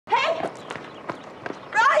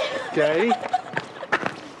birthday.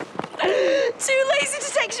 Too lazy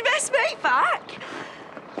to text your best mate back?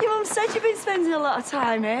 Your mum said you've been spending a lot of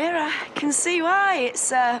time here. I can see why.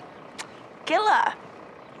 It's, killer.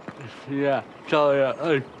 Yeah, sorry,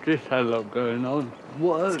 I just had a lot going on.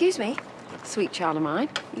 What? Excuse me, sweet child of mine.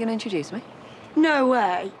 You going to introduce me? No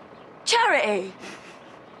way. Charity!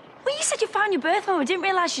 Well, you said you found your birth mum. I didn't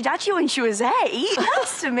realise she'd had you when she was 8.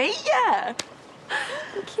 Nice to meet you.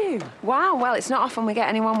 Thank you. Wow, well, it's not often we get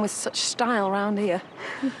anyone with such style around here.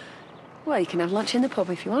 Well, you can have lunch in the pub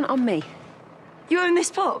if you want, on me. You own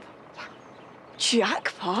this pub?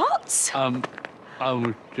 Jackpot! I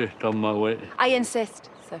was just on my way. I insist,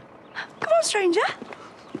 sir. Come on, stranger.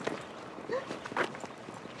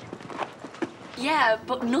 Yeah,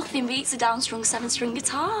 but nothing beats a downstrung 7-string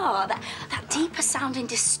guitar. That deeper sounding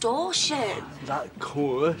distortion. That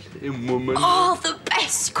chorus in Woman. Oh, the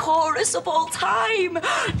best chorus of all time.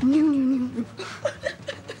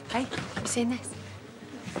 Hey, have you seen this?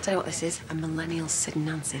 I'll tell you what this is. A millennial Sid and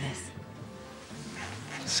Nancy, this.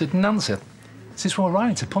 Sid and Nancy? Since we were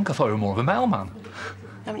writing to punk, I thought you were more of a metal man.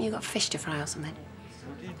 Haven't you got fish to fry or something?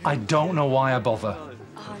 I don't know why I bother. Oh,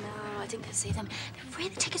 no, I didn't get to see them. The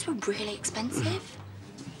tickets were really expensive.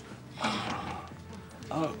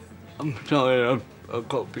 I'm sorry, I've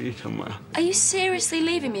got to be somewhere. Are you seriously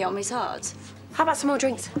leaving me on my Todd? How about some more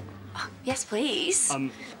drinks? Oh, yes, please.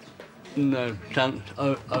 No, thanks.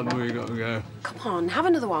 I've really got to go. Come on, have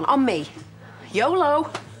another one, on me.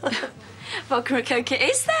 YOLO. Vodka and Coke it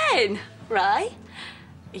is then, right?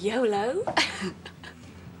 YOLO.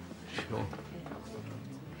 Sure.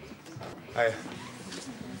 Hiya.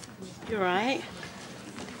 You all right?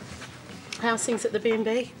 How's things at the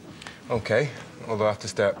B&B? OK, although I have to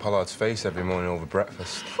stare at Pollard's face every morning over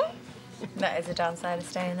breakfast. That is a downside of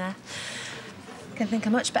staying there. Can think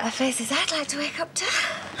of much better faces I'd like to wake up to.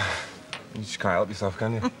 You just can't help yourself,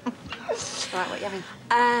 can you? Right, what are you having?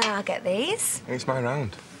 I'll get these. It's my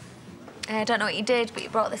round. I don't know what you did, but you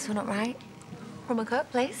brought this one up right. Rum and Coke,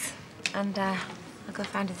 please. And I'll go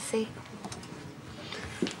find you the seat.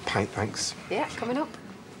 Pint, thanks. Yeah, coming up.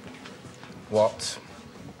 What?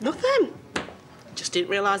 Nothing. Just didn't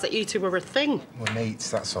realise that you two were a thing. We're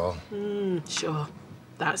mates, that's all. Sure.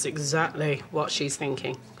 That's exactly what she's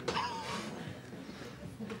thinking.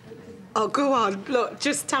 Oh, go on. Look,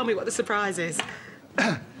 just tell me what the surprise is.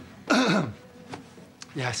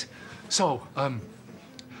 Yes. So,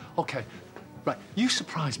 OK. Right, you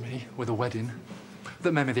surprised me with a wedding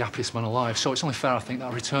that made me the happiest man alive, so it's only fair, I think,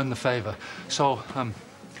 that I return the favour. So,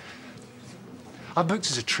 I booked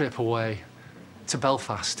us a trip away to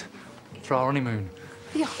Belfast for our honeymoon.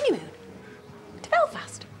 For your honeymoon? To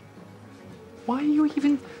Belfast? Why are you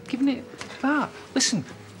even giving it that? Listen,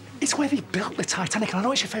 it's where they built the Titanic, and I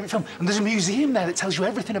know it's your favourite film, and there's a museum there that tells you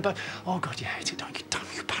everything about... Oh, God, you hate it, don't you? Damn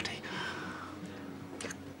you, Paddy.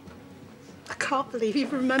 I can't believe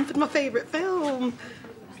you've remembered my favourite film.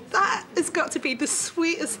 That has got to be the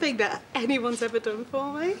sweetest thing that anyone's ever done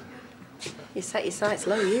for me. You set your sights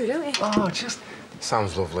low, you, don't you? Oh, just...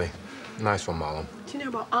 Sounds lovely. Nice one, Marlon. Do you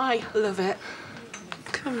know what? I love it.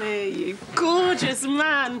 Come here, you gorgeous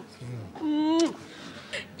man.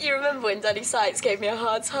 You remember when Danny Sykes gave me a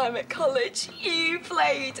hard time at college? You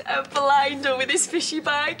played a blinder with his fishy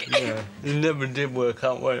bag. Yeah, it never did work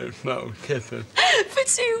out well. It smelled kissing. For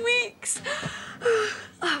 2 weeks. Oh,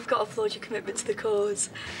 I've got to applaud your commitment to the cause.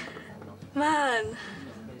 Man,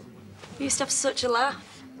 you used to have such a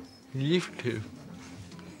laugh. You used to.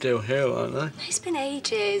 Still here, aren't they? It's been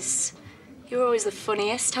ages. You're always the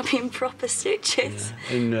funniest, having proper stitches.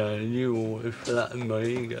 Yeah. And you always flatten my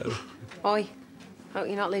ego. Oi, hope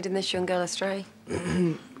you're not leading this young girl astray.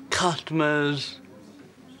 Customers.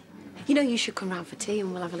 You know, you should come round for tea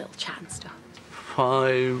and we'll have a little chat and stuff.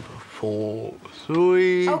 5, 4,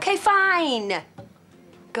 3. OK, fine.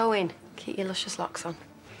 Go in. Keep your luscious locks on.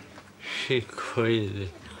 She's crazy.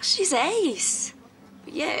 Oh, she's ace.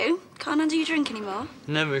 But you can't handle your drink anymore.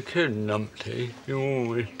 Never could, numpty. You're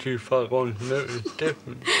always too far gone to notice the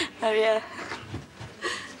difference. Oh, yeah.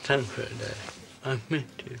 Thanks for today. I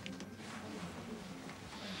missed you.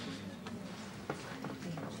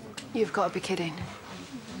 You've got to be kidding.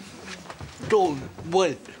 Don't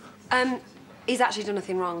wait. He's actually done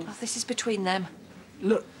nothing wrong. Oh, this is between them.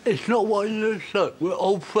 Look, it's not what it looks like. We're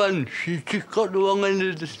old friends. She's just got the wrong end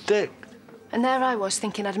of the stick. And there I was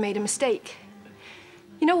thinking I'd made a mistake.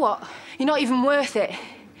 You know what? You're not even worth it.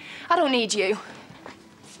 I don't need you.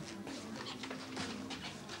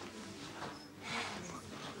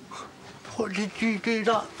 What did you do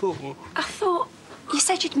that for? I thought you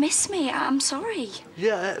said you'd miss me. I'm sorry.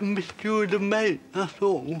 Yeah, I missed you with a mate, that's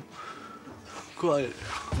all. Great.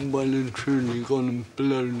 well and truly gone and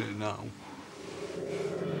blown it now.